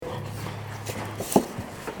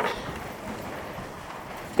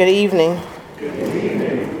Good evening.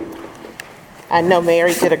 I know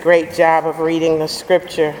Mary did a great job of reading the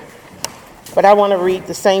scripture, but I want to read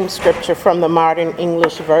the same scripture from the Modern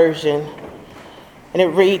English Version. And it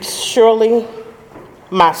reads, "Surely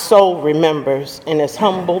my soul remembers and is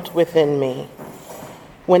humbled within me.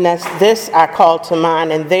 When this I call to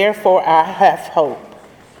mind, and therefore I have hope.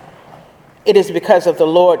 It is because of the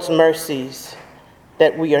Lord's mercies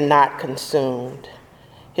that we are not consumed.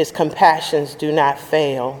 His compassions do not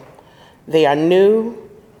fail. They are new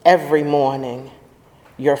every morning.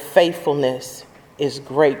 Your faithfulness is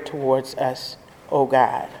great towards us, O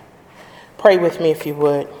God." Pray with me if you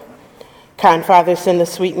would. Kind Father, it's in the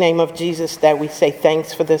sweet name of Jesus that we say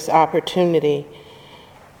thanks for this opportunity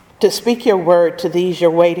to speak your word to these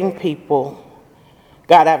your waiting people.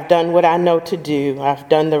 God, I've done what I know to do. I've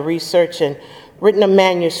done the research and written a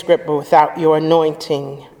manuscript, but without your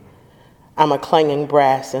anointing, I'm a clanging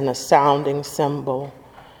brass and a sounding cymbal.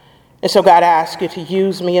 And so, God, I ask you to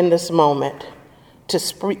use me in this moment to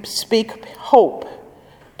speak hope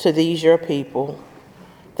to these your people,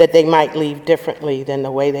 that they might leave differently than the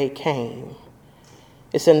way they came.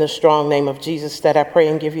 It's in the strong name of Jesus that I pray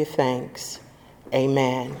and give you thanks.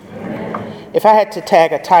 Amen. Amen. If I had to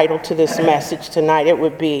tag a title to this message tonight, it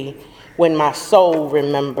would be "When My Soul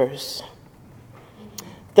Remembers."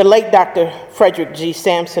 The late Dr. Frederick G.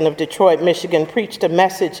 Sampson of Detroit, Michigan, preached a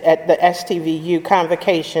message at the STVU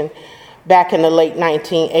convocation back in the late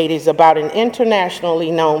 1980s about an internationally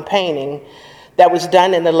known painting that was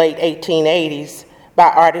done in the late 1880s by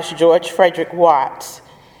artist George Frederick Watts.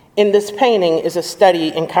 In this painting is a study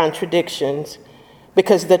in contradictions,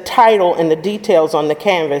 because the title and the details on the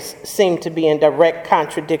canvas seem to be in direct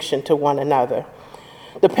contradiction to one another.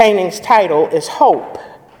 The painting's title is Hope.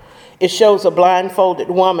 It shows a blindfolded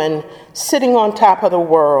woman sitting on top of the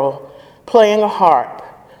world, playing a harp.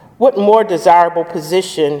 What more desirable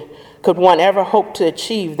position could one ever hope to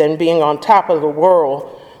achieve than being on top of the world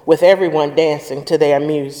with everyone dancing to their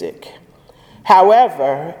music?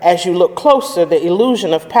 However, as you look closer, the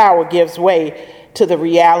illusion of power gives way to the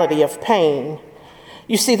reality of pain.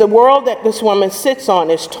 You see, the world that this woman sits on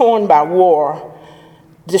is torn by war,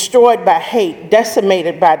 destroyed by hate,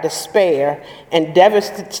 decimated by despair, and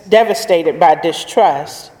devastated by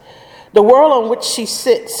distrust. The world on which she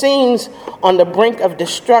sits seems on the brink of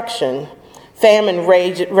destruction. Famine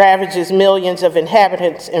ravages millions of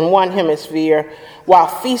inhabitants in one hemisphere, while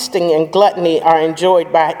feasting and gluttony are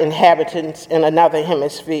enjoyed by inhabitants in another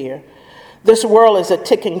hemisphere. This world is a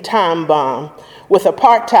ticking time bomb, with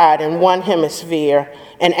apartheid in one hemisphere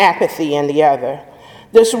and apathy in the other.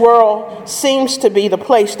 This world seems to be the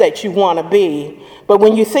place that you want to be, but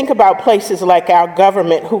when you think about places like our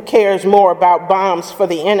government, who cares more about bombs for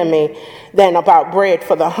the enemy than about bread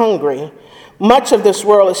for the hungry, much of this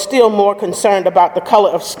world is still more concerned about the color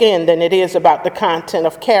of skin than it is about the content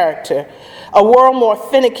of character. A world more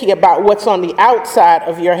finicky about what's on the outside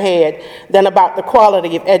of your head than about the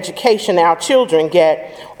quality of education our children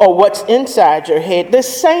get or what's inside your head.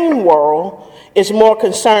 This same world is more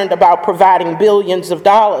concerned about providing billions of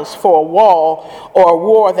dollars for a wall or a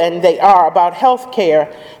war than they are about health care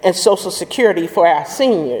and Social Security for our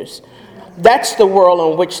seniors. That's the world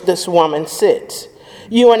on which this woman sits.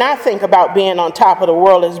 You and I think about being on top of the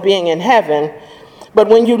world as being in heaven, but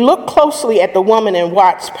when you look closely at the woman in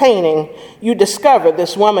Watts' painting, you discover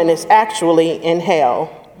this woman is actually in hell.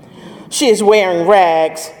 She is wearing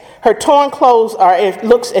rags. Her torn clothes it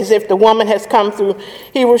looks as if the woman has come through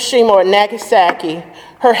Hiroshima or Nagasaki.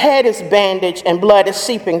 Her head is bandaged and blood is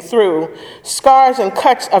seeping through. Scars and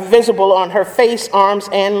cuts are visible on her face, arms,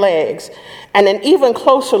 and legs. And an even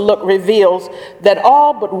closer look reveals that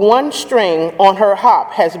all but one string on her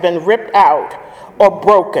harp has been ripped out or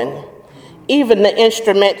broken. Even the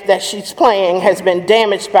instrument that she's playing has been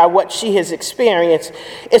damaged by what she has experienced.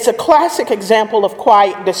 It's a classic example of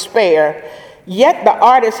quiet despair. Yet the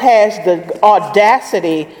artist has the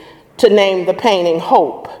audacity to name the painting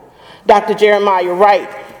Hope. Dr. Jeremiah Wright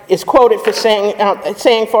is quoted for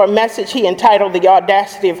saying for a message he entitled "The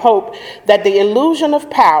Audacity of Hope," that the illusion of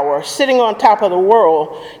power sitting on top of the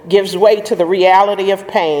world gives way to the reality of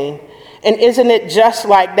pain. And isn't it just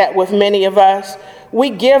like that with many of us?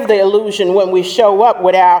 We give the illusion when we show up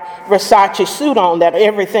with our Versace suit on that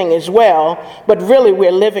everything is well, but really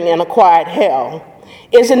we're living in a quiet hell.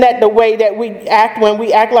 Isn't that the way that we act when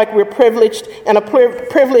we act like we're privileged in a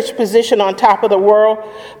privileged position on top of the world?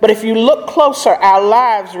 But if you look closer, our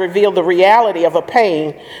lives reveal the reality of a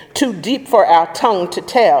pain too deep for our tongue to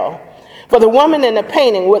tell. For the woman in the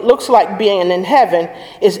painting, what looks like being in heaven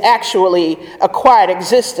is actually a quiet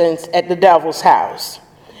existence at the devil's house.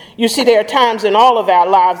 You see, there are times in all of our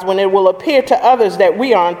lives when it will appear to others that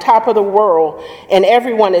we are on top of the world and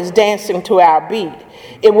everyone is dancing to our beat.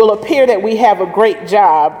 It will appear that we have a great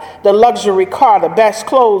job, the luxury car, the best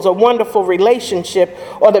clothes, a wonderful relationship,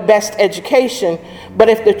 or the best education. But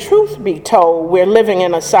if the truth be told, we're living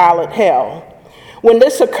in a solid hell. When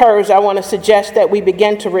this occurs, I want to suggest that we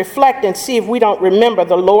begin to reflect and see if we don't remember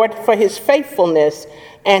the Lord for his faithfulness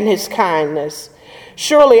and his kindness.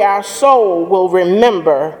 Surely our soul will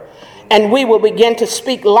remember, and we will begin to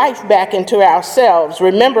speak life back into ourselves,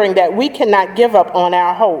 remembering that we cannot give up on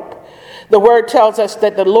our hope. The word tells us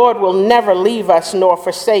that the Lord will never leave us nor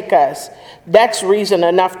forsake us. That's reason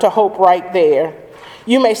enough to hope right there.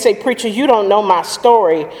 You may say, preacher, you don't know my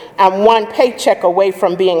story. I'm one paycheck away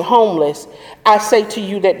from being homeless. I say to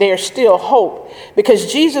you that there's still hope,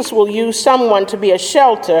 because Jesus will use someone to be a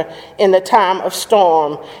shelter in the time of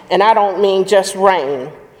storm. And I don't mean just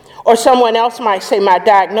rain. Or someone else might say, my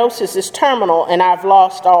diagnosis is terminal and I've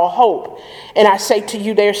lost all hope. And I say to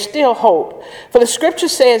you, there's still hope. For the scripture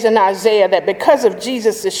says in Isaiah that because of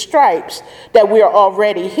Jesus' stripes, that we are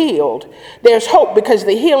already healed. There's hope because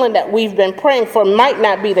the healing that we've been praying for might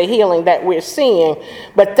not be the healing that we're seeing.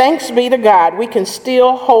 But thanks be to God, we can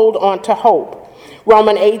still hold on to hope.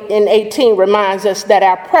 Romans 8:18 reminds us that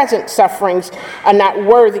our present sufferings are not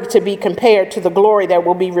worthy to be compared to the glory that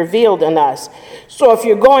will be revealed in us. So if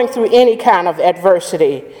you're going through any kind of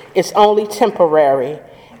adversity, it's only temporary,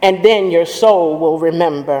 and then your soul will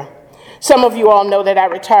remember. Some of you all know that I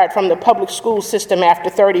retired from the public school system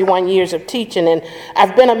after 31 years of teaching, and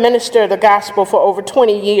I've been a minister of the gospel for over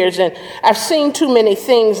 20 years, and I've seen too many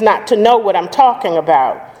things not to know what I'm talking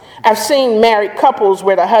about. I've seen married couples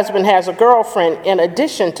where the husband has a girlfriend in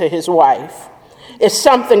addition to his wife. It's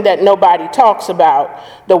something that nobody talks about.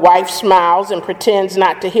 The wife smiles and pretends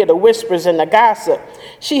not to hear the whispers and the gossip.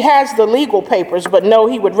 She has the legal papers, but no,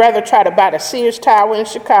 he would rather try to buy the Sears Tower in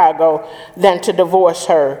Chicago than to divorce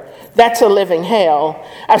her. That's a living hell.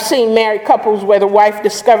 I've seen married couples where the wife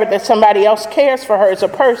discovered that somebody else cares for her as a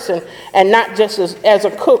person and not just as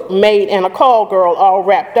a cook, maid, and a call girl all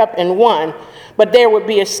wrapped up in one. But there would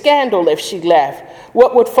be a scandal if she left.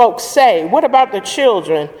 What would folks say? What about the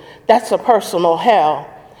children? That's a personal hell.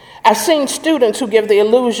 I've seen students who give the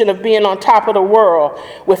illusion of being on top of the world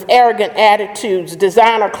with arrogant attitudes,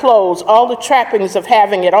 designer clothes, all the trappings of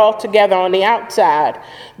having it all together on the outside,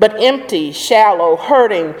 but empty, shallow,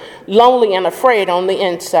 hurting, lonely, and afraid on the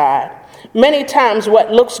inside. Many times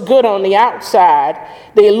what looks good on the outside,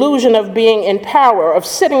 the illusion of being in power, of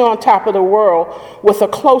sitting on top of the world with a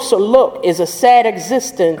closer look, is a sad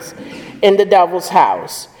existence in the devil's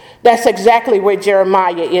house. That's exactly where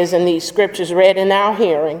Jeremiah is in these scriptures read in our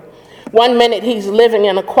hearing. One minute he's living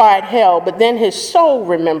in a quiet hell, but then his soul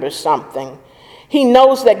remembers something. He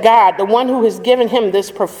knows that God, the one who has given him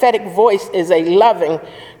this prophetic voice, is a loving,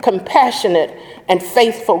 compassionate, and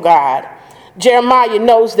faithful God. Jeremiah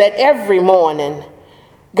knows that every morning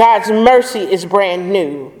God's mercy is brand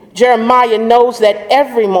new. Jeremiah knows that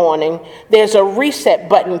every morning there's a reset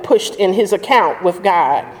button pushed in his account with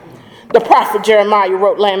God. The prophet Jeremiah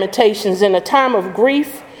wrote Lamentations in a time of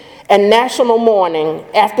grief and national mourning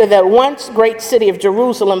after the once great city of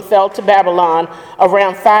Jerusalem fell to Babylon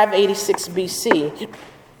around 586 BC.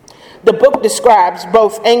 The book describes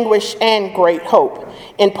both anguish and great hope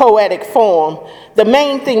in poetic form. The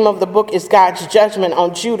main theme of the book is God's judgment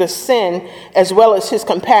on Judah's sin, as well as his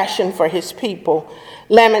compassion for his people.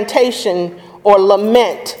 Lamentation or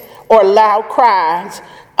lament or loud cries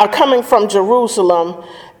are coming from Jerusalem,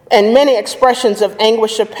 and many expressions of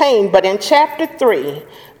anguish or pain. But in chapter 3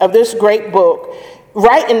 of this great book,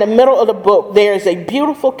 right in the middle of the book, there is a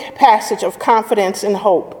beautiful passage of confidence and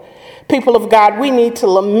hope. People of God, we need to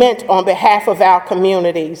lament on behalf of our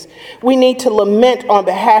communities. We need to lament on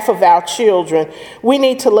behalf of our children. We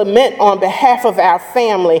need to lament on behalf of our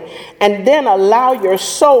family, and then allow your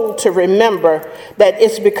soul to remember that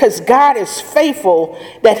it's because God is faithful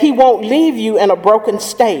that he won't leave you in a broken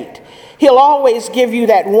state. He'll always give you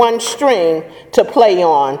that one string to play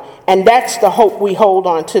on, and that's the hope we hold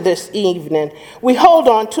on to this evening. We hold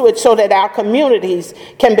on to it so that our communities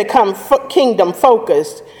can become kingdom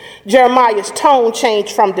focused. Jeremiah's tone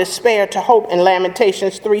changed from despair to hope in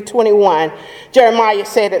Lamentations 3:21. Jeremiah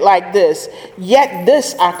said it like this: "Yet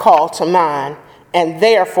this I call to mind, and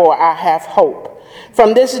therefore I have hope."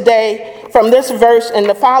 From this verse and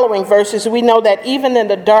the following verses, we know that even in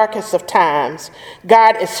the darkest of times,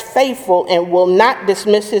 God is faithful and will not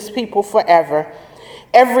dismiss his people forever.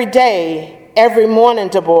 Every day, every morning,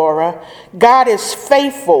 Deborah. God is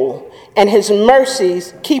faithful, and his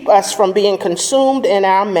mercies keep us from being consumed in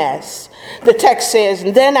our mess. The text says,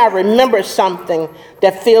 then I remember something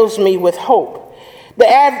that fills me with hope. The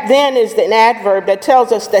then is an adverb that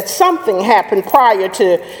tells us that something happened prior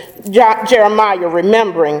to Jeremiah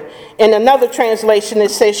remembering. In another translation, it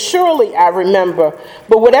says, surely I remember.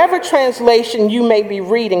 But whatever translation you may be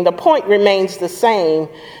reading, the point remains the same,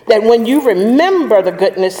 that when you remember the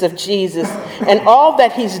goodness of Jesus and all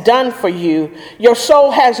that he's done for you, your soul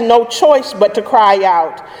has no choice but to cry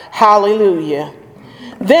out, hallelujah.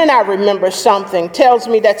 Then I remember something tells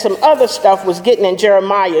me that some other stuff was getting in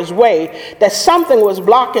Jeremiah's way, that something was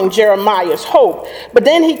blocking Jeremiah's hope. But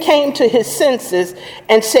then he came to his senses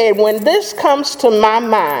and said, when this comes to my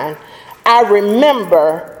mind, I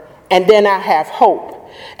remember, and then I have hope.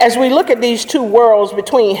 As we look at these two worlds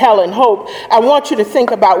between hell and hope, I want you to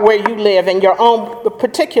think about where you live in your own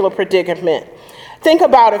particular predicament. Think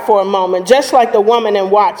about it for a moment. Just like the woman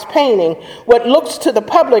in Watts' painting, what looks to the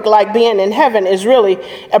public like being in heaven is really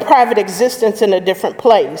a private existence in a different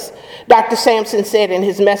place. Dr. Sampson said in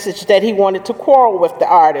his message that he wanted to quarrel with the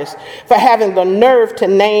artist for having the nerve to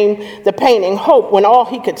name the painting Hope when all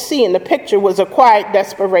he could see in the picture was a quiet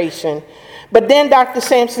desperation. But then Dr.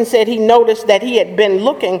 Sampson said he noticed that he had been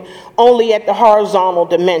looking only at the horizontal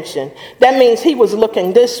dimension. That means he was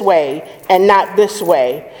looking this way and not this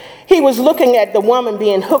way. He was looking at the woman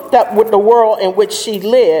being hooked up with the world in which she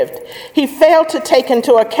lived. He failed to take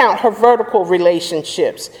into account her vertical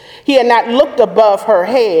relationships. He had not looked above her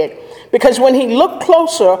head, because when he looked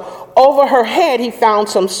closer over her head, he found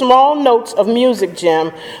some small notes of music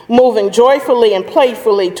gem moving joyfully and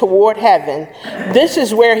playfully toward heaven. This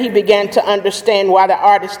is where he began to understand why the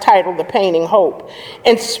artist titled the painting Hope.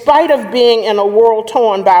 In spite of being in a world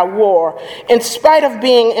torn by war, in spite of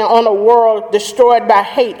being on a world destroyed by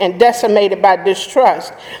hate and decimated by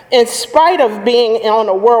distrust, in spite of being on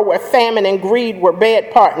a world where famine and greed were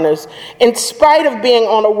bed partners, in spite of being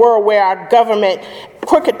on a world where our government,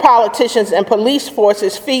 crooked politicians, and police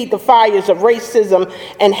forces feed the fires of racism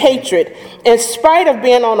and hatred, in spite of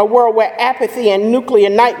being on a world where apathy and nuclear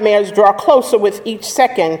nightmares draw closer with each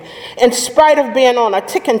second, in spite of being on a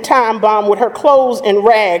ticking time bomb with her clothes in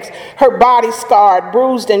rags, her body scarred,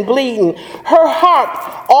 bruised, and bleeding, her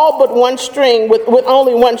harp all but one string, with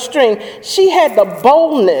only one string, she had the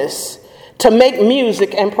boldness to make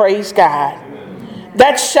music and praise God.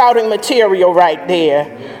 That's shouting material right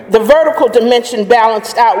there. The vertical dimension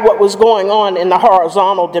balanced out what was going on in the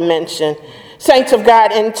horizontal dimension. Saints of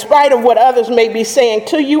God, in spite of what others may be saying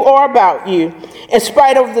to you or about you, in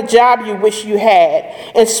spite of the job you wish you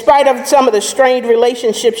had, in spite of some of the strained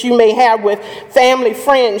relationships you may have with family,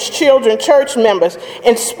 friends, children, church members,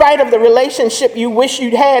 in spite of the relationship you wish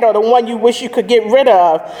you'd had or the one you wish you could get rid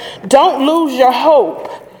of, don't lose your hope.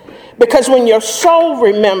 Because when your soul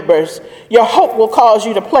remembers, your hope will cause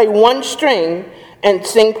you to play one string and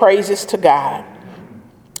sing praises to God.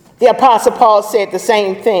 The Apostle Paul said the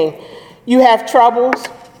same thing. You have troubles?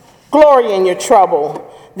 Glory in your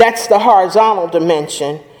trouble. That's the horizontal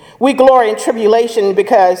dimension. We glory in tribulation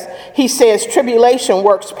because he says tribulation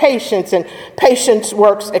works patience, and patience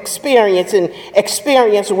works experience, and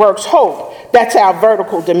experience works hope. That's our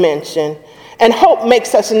vertical dimension. And hope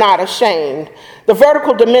makes us not ashamed. The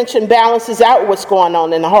vertical dimension balances out what's going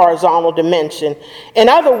on in the horizontal dimension. In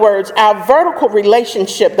other words, our vertical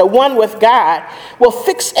relationship, the one with God, will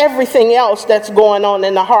fix everything else that's going on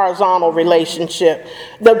in the horizontal relationship,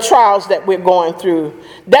 the trials that we're going through.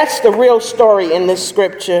 That's the real story in this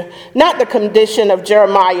scripture, not the condition of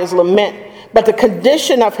Jeremiah's lament, but the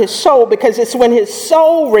condition of his soul, because it's when his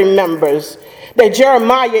soul remembers that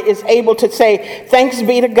Jeremiah is able to say, thanks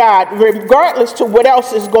be to God, regardless to what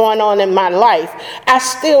else is going on in my life, I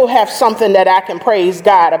still have something that I can praise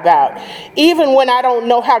God about. Even when I don't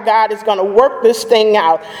know how God is going to work this thing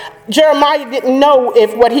out. Jeremiah didn't know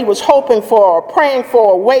if what he was hoping for or praying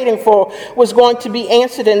for or waiting for was going to be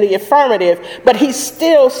answered in the affirmative, but he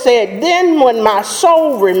still said, then when my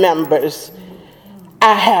soul remembers,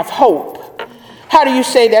 I have hope. How do you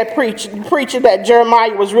say that preacher that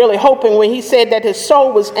Jeremiah was really hoping when he said that his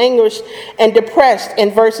soul was anguished and depressed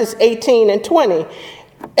in verses 18 and 20,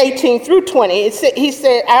 18 through 20? He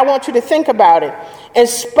said, I want you to think about it. In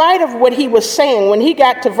spite of what he was saying, when he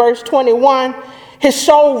got to verse 21, his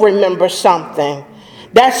soul remembers something.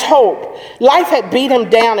 That's hope. Life had beat him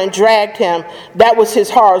down and dragged him. That was his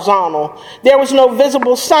horizontal. There was no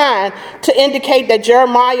visible sign to indicate that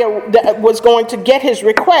Jeremiah was going to get his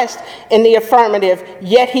request in the affirmative,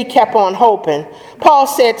 yet he kept on hoping. Paul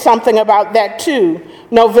said something about that too.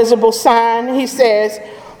 No visible sign. He says,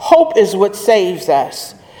 hope is what saves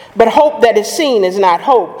us. But hope that is seen is not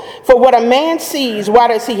hope. For what a man sees, why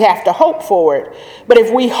does he have to hope for it? But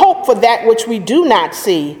if we hope for that which we do not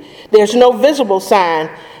see, there's no visible sign,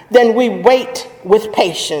 then we wait with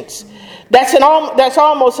patience. That's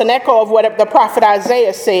almost an echo of what the prophet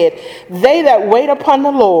Isaiah said. They that wait upon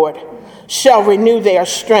the Lord shall renew their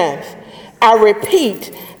strength. I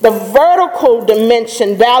repeat, the vertical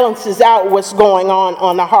dimension balances out what's going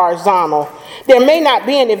on the horizontal. There may not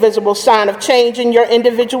be any visible sign of change in your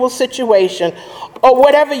individual situation or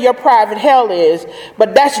whatever your private hell is,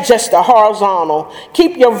 but that's just the horizontal.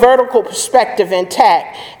 Keep your vertical perspective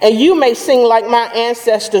intact, and you may sing like my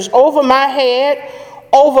ancestors, over my head,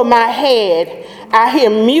 I hear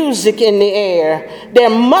music in the air. There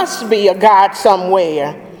must be a God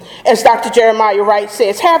somewhere. As Dr. Jeremiah Wright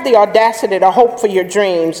says, have the audacity to hope for your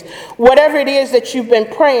dreams. Whatever it is that you've been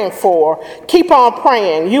praying for, keep on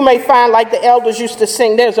praying. You may find, like the elders used to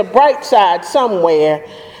sing, there's a bright side somewhere.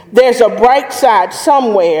 There's a bright side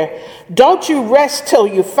somewhere. Don't you rest till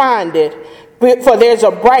you find it, for there's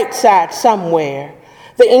a bright side somewhere.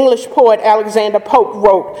 The English poet Alexander Pope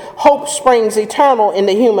wrote, hope springs eternal in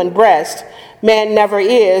the human breast. Man never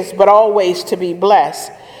is, but always to be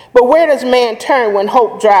blessed. But where does man turn when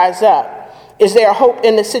hope dries up? Is there hope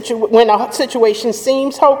in when a situation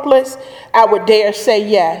seems hopeless? I would dare say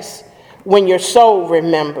yes, when your soul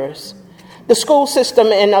remembers. The school system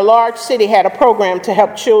in a large city had a program to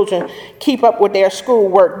help children keep up with their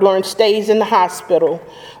schoolwork during stays in the hospital.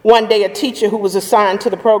 One day, a teacher who was assigned to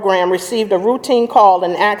the program received a routine call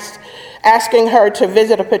and asking her to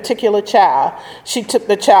visit a particular child. She took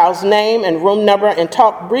the child's name and room number and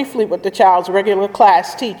talked briefly with the child's regular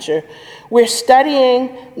class teacher. We're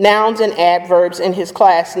studying nouns and adverbs in his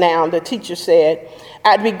class now, the teacher said.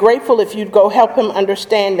 I'd be grateful if you'd go help him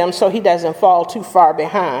understand them so he doesn't fall too far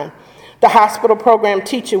behind. The hospital program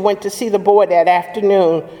teacher went to see the boy that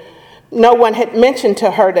afternoon. No one had mentioned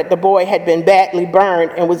to her that the boy had been badly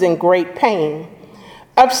burned and was in great pain.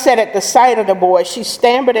 Upset at the sight of the boy, she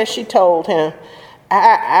stammered as she told him,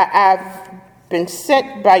 I've been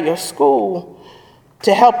sent by your school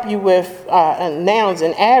to help you with nouns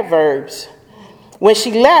and adverbs. When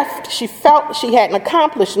she left, she felt she hadn't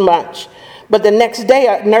accomplished much. But the next day,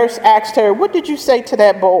 a nurse asked her, what did you say to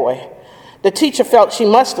that boy? The teacher felt she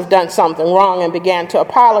must have done something wrong and began to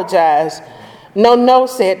apologize. No,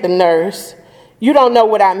 said the nurse. You don't know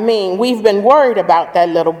what I mean. We've been worried about that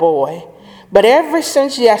little boy. But ever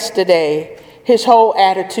since yesterday, his whole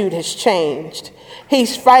attitude has changed.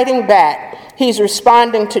 He's fighting back. He's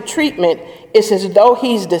responding to treatment. It's as though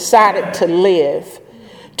he's decided to live.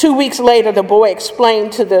 2 weeks later, the boy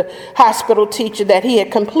explained to the hospital teacher that he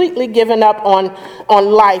had completely given up on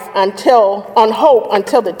hope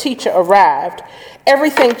until the teacher arrived.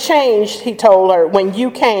 Everything changed, he told her, when you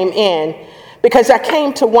came in, because I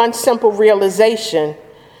came to one simple realization.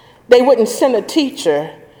 They wouldn't send a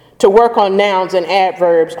teacher to work on nouns and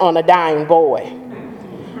adverbs on a dying boy.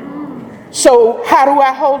 So how do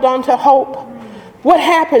I hold on to hope? What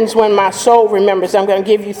happens when my soul remembers? I'm going to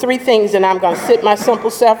give you 3 things, and I'm going to sit my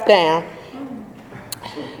simple self down.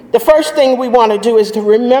 The first thing we want to do is to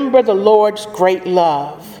remember the Lord's great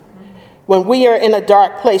love. When we are in a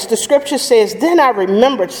dark place, the scripture says, then I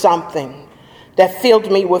remembered something that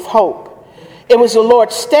filled me with hope. It was the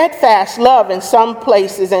Lord's steadfast love in some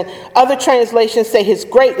places, and other translations say his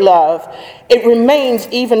great love. It remains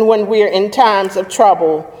even when we're in times of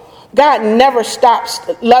trouble. God never stops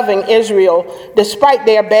loving Israel despite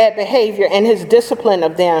their bad behavior and his discipline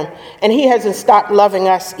of them, and he hasn't stopped loving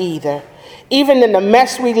us either. Even in the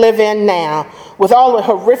mess we live in now, with all the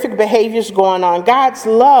horrific behaviors going on, God's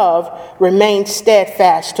love remains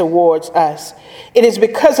steadfast towards us. It is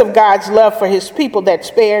because of God's love for his people that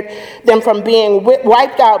spared them from being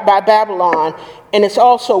wiped out by Babylon, and it's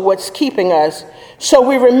also what's keeping us. So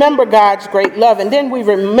we remember God's great love, and then we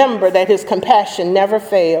remember that his compassion never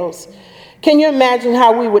fails. Can you imagine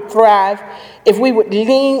how we would thrive if we would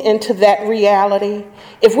lean into that reality?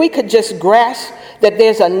 If we could just grasp that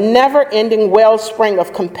there's a never-ending wellspring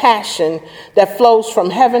of compassion that flows from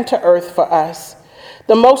heaven to earth for us.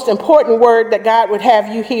 The most important word that God would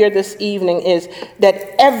have you hear this evening is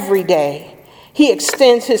that every day he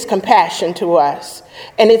extends his compassion to us.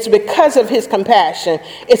 And it's because of his compassion,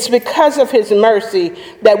 it's because of his mercy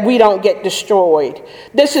that we don't get destroyed.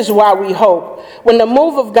 This is why we hope. When the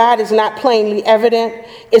move of God is not plainly evident,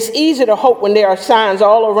 it's easy to hope when there are signs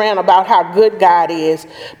all around about how good God is.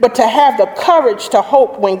 But to have the courage to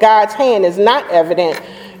hope when God's hand is not evident,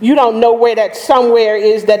 You don't know where that somewhere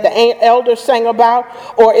is that the elders sang about,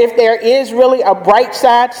 or if there is really a bright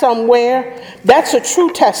side somewhere. That's a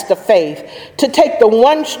true test of faith. To take the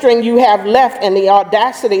one string you have left and the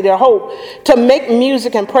audacity to hope to make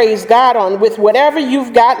music and praise God on with whatever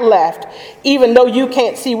you've got left, even though you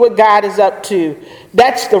can't see what God is up to.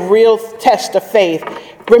 That's the real test of faith.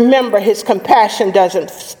 Remember, his compassion doesn't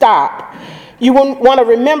stop. You want to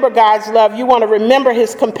remember God's love. You want to remember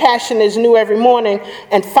his compassion is new every morning.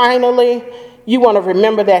 And finally, you want to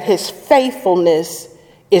remember that his faithfulness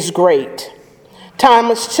is great.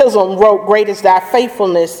 Thomas Chisholm wrote, "Great is thy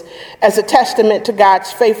faithfulness," as a testament to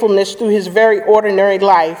God's faithfulness through his very ordinary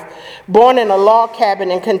life. Born in a log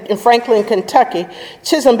cabin in Franklin, Kentucky,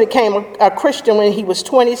 Chisholm became a Christian when he was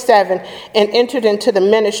 27 and entered into the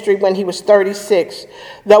ministry when he was 36.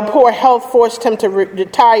 Though poor health forced him to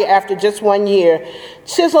retire after just 1 year,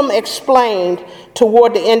 Chisholm explained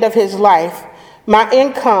toward the end of his life, "My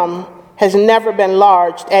income has never been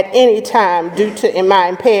large at any time due to my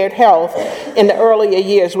impaired health in the earlier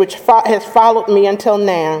years, which has followed me until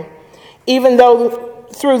now. Even though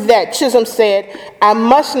through that," Chisholm said, "I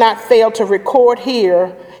must not fail to record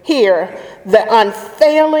here the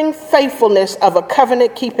unfailing faithfulness of a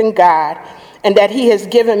covenant-keeping God, and that he has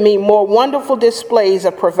given me more wonderful displays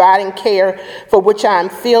of providing care for which I am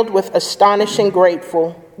filled with astonishing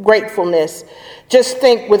gratefulness. Just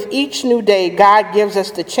think, with each new day, God gives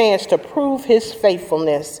us the chance to prove his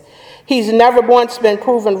faithfulness. He's never once been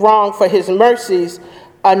proven wrong, for his mercies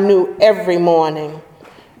are new every morning."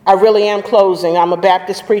 I really am closing. I'm a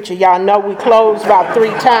Baptist preacher. Y'all know we close about 3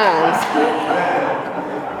 times.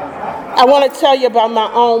 I want to tell you about my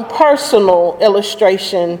own personal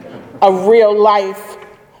illustration of real life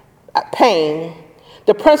pain.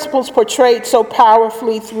 The principles portrayed so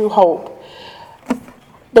powerfully through hope.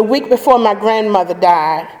 The week before my grandmother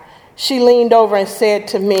died, she leaned over and said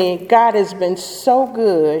to me, "God has been so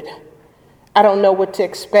good. I don't know what to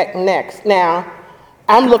expect next." Now,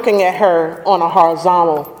 I'm looking at her on a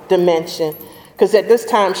horizontal dimension, because at this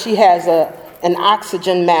time she has an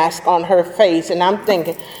oxygen mask on her face, and I'm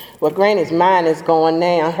thinking, well, Granny's mind is going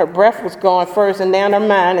now. Her breath was going first, and now her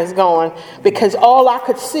mind is going, because all I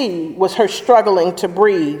could see was her struggling to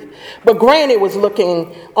breathe. But Granny was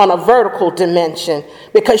looking on a vertical dimension,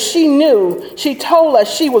 because she told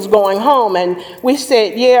us she was going home, and we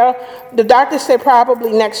said, yeah, the doctor said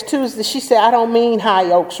probably next Tuesday. She said, "I don't mean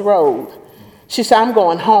High Oaks Road." She said, "I'm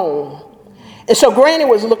going home." And so Granny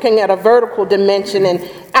was looking at a vertical dimension, and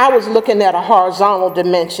I was looking at a horizontal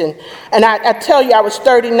dimension. And I tell you, I was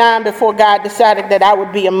 39 before God decided that I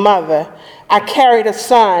would be a mother. I carried a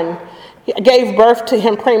son. I gave birth to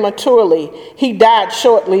him prematurely. He died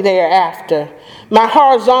shortly thereafter. My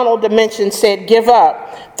horizontal dimension said, "Give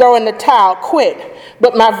up, throw in the towel, quit."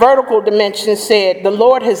 But my vertical dimension said, "The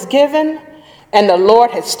Lord has given and the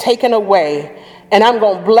Lord has taken away, and I'm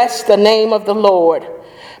going to bless the name of the Lord."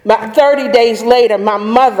 30 days later, my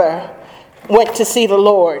mother went to see the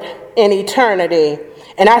Lord in eternity.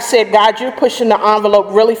 And I said, "God, you're pushing the envelope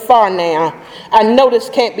really far now. I know this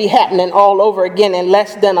can't be happening all over again in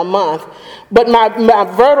less than a month." But my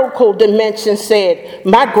vertical dimension said,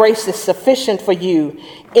 "My grace is sufficient for you.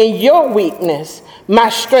 In your weakness, my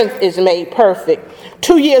strength is made perfect."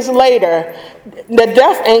 2 years later, the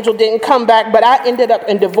death angel didn't come back, but I ended up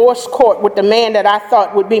in divorce court with the man that I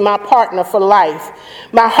thought would be my partner for life.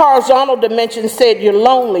 My horizontal dimension said, "You're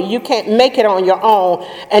lonely, you can't make it on your own,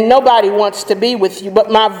 and nobody wants to be with you." But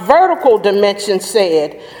my vertical dimension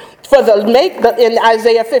said, in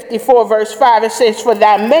Isaiah 54 verse 5, it says, "For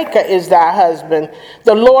thy maker is thy husband,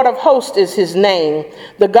 the Lord of hosts is his name,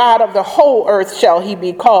 the God of the whole earth shall he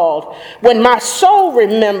be called." When my soul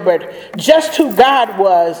remembered just who God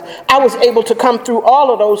was, I was able to come through all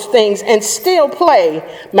of those things and still play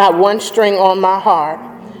my one string on my heart.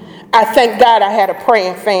 I thank God I had a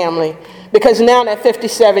praying family, because now at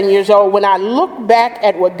 57 years old, when I look back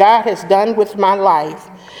at what God has done with my life,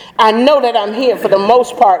 I know that I'm here for the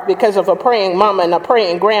most part because of a praying mama and a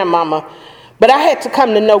praying grandmama, but I had to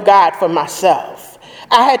come to know God for myself.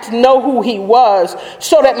 I had to know who he was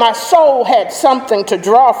so that my soul had something to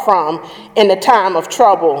draw from in the time of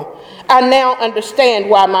trouble. I now understand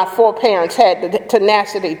why my foreparents had the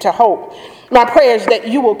tenacity to hope. My prayer is that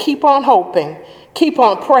you will keep on hoping, keep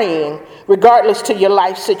on praying, regardless to your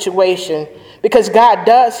life situation, because God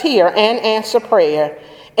does hear and answer prayer.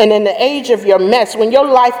 And in the age of your mess, when your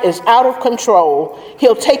life is out of control,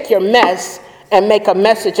 he'll take your mess and make a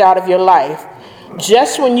message out of your life.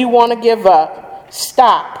 Just when you want to give up,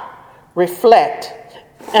 stop, reflect,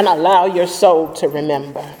 and allow your soul to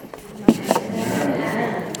remember.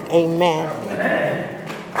 Amen.